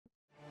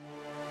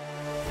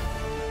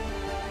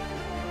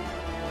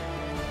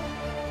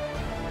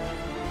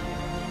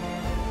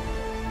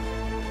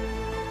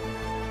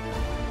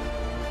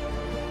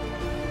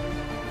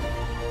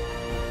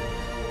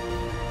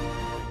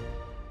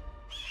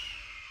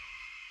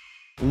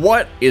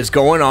What is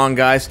going on,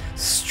 guys?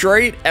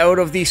 Straight out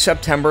of the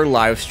September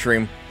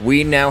livestream,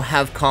 we now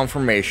have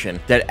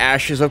confirmation that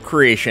Ashes of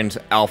Creation's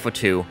Alpha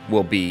 2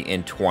 will be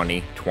in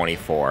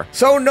 2024.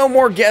 So no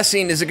more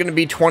guessing. Is it going to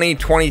be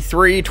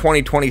 2023,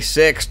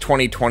 2026,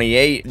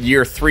 2028,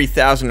 year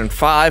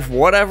 3005,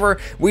 whatever?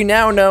 We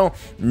now know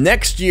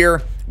next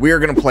year we are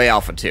going to play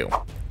Alpha 2.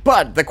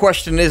 But the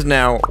question is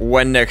now,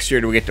 when next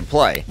year do we get to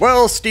play?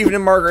 Well, Steven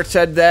and Margaret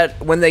said that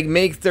when they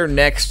make their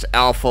next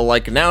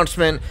alpha-like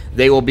announcement,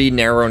 they will be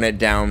narrowing it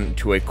down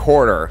to a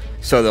quarter.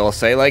 So they'll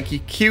say like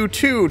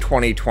Q2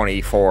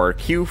 2024,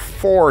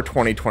 Q4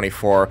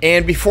 2024,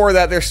 and before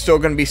that there's still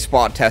going to be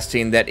spot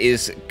testing that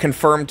is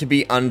confirmed to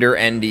be under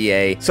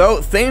NDA. So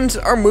things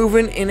are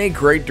moving in a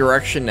great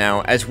direction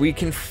now, as we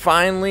can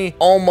finally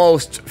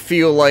almost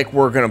feel like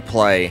we're going to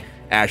play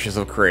Ashes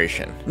of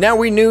Creation. Now,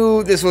 we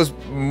knew this was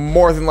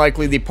more than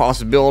likely the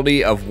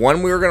possibility of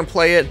when we were going to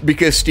play it,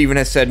 because Steven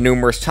has said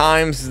numerous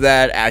times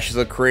that Ashes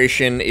of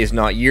Creation is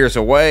not years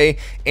away,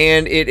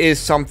 and it is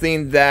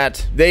something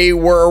that they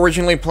were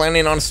originally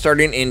planning on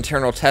starting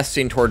internal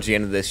testing towards the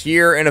end of this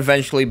year, and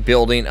eventually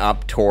building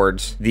up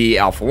towards the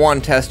Alpha 1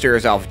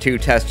 testers, Alpha 2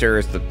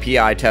 testers, the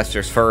PI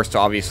testers first,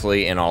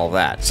 obviously, and all of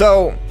that.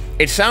 So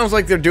it sounds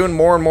like they're doing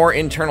more and more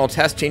internal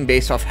testing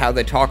based off how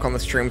they talk on the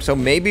stream, so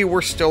maybe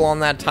we're still on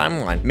that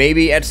timeline.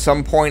 Maybe at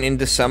some point in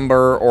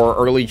December or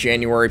early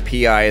January,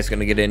 PI is going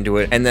to get into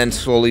it and then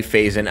slowly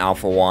phase in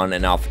Alpha 1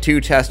 and Alpha 2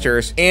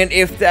 testers. And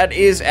if that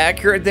is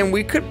accurate, then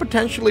we could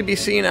potentially be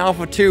seeing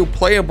Alpha 2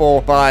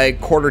 playable by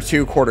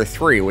Q2,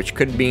 Q3, which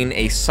could mean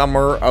a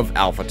summer of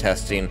alpha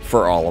testing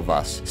for all of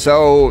us.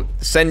 So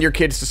send your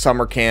kids to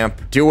summer camp,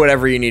 do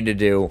whatever you need to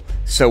do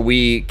so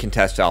we can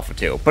test Alpha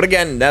 2. But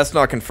again, that's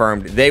not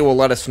confirmed. They will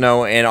let us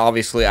know, and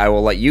obviously I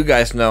will let you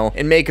guys know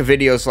and make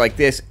videos like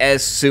this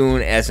as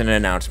soon as an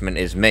announcement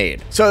is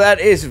made. So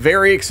that is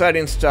very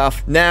exciting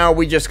stuff. Now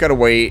we just gotta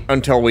wait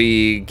until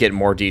we get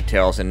more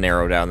details and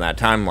narrow down that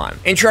timeline.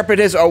 Intrepid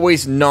has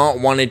always not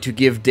wanted to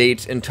give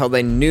dates until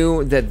they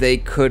knew that they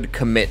could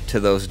commit to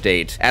those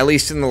dates, at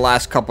least in the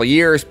last couple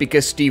years,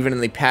 because Steven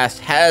in the past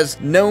has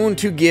known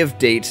to give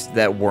dates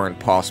that weren't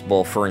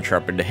possible for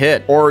Intrepid to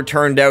hit, or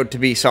turned out to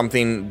be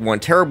something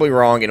went terribly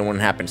wrong and it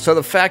wouldn't happen. So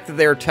the fact that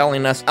they're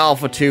telling us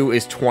Alpha 2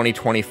 is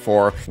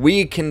 2024,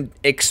 we can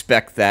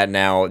expect that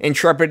now.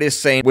 Intrepid is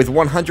saying with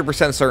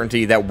 100%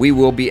 certainty that we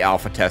will be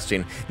alpha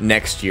testing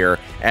next year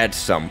at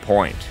some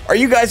point. Are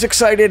you guys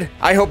excited?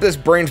 I hope this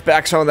brings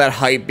back some of that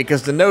hype,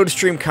 because the Node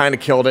stream kind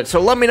of killed it.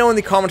 So let me know in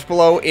the comments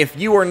below if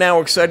you are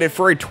now excited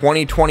for a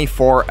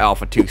 2024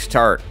 Alpha 2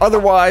 start.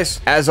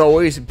 Otherwise, as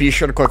always, be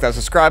sure to click that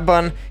subscribe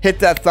button, hit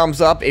that thumbs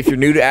up if you're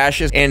new to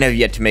Ashes and have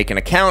yet to make an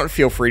account.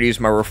 Feel free to use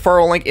my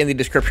referral link in the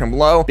description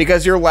below,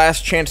 because your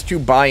last chance to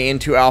buy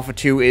into Alpha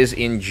 2 is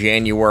in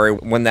January,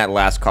 when that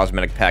last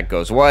cosmetic pack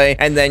goes away,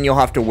 and then you'll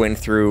have to win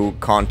through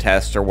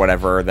contests or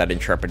whatever that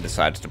Intrepid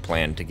decides to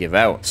plan to give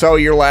out. So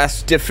your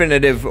last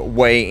definitive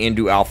way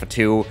into Alpha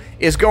 2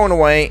 is going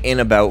away in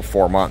about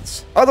 4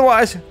 months.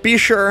 Otherwise, be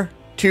sure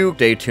to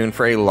stay tuned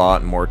for a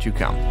lot more to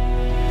come.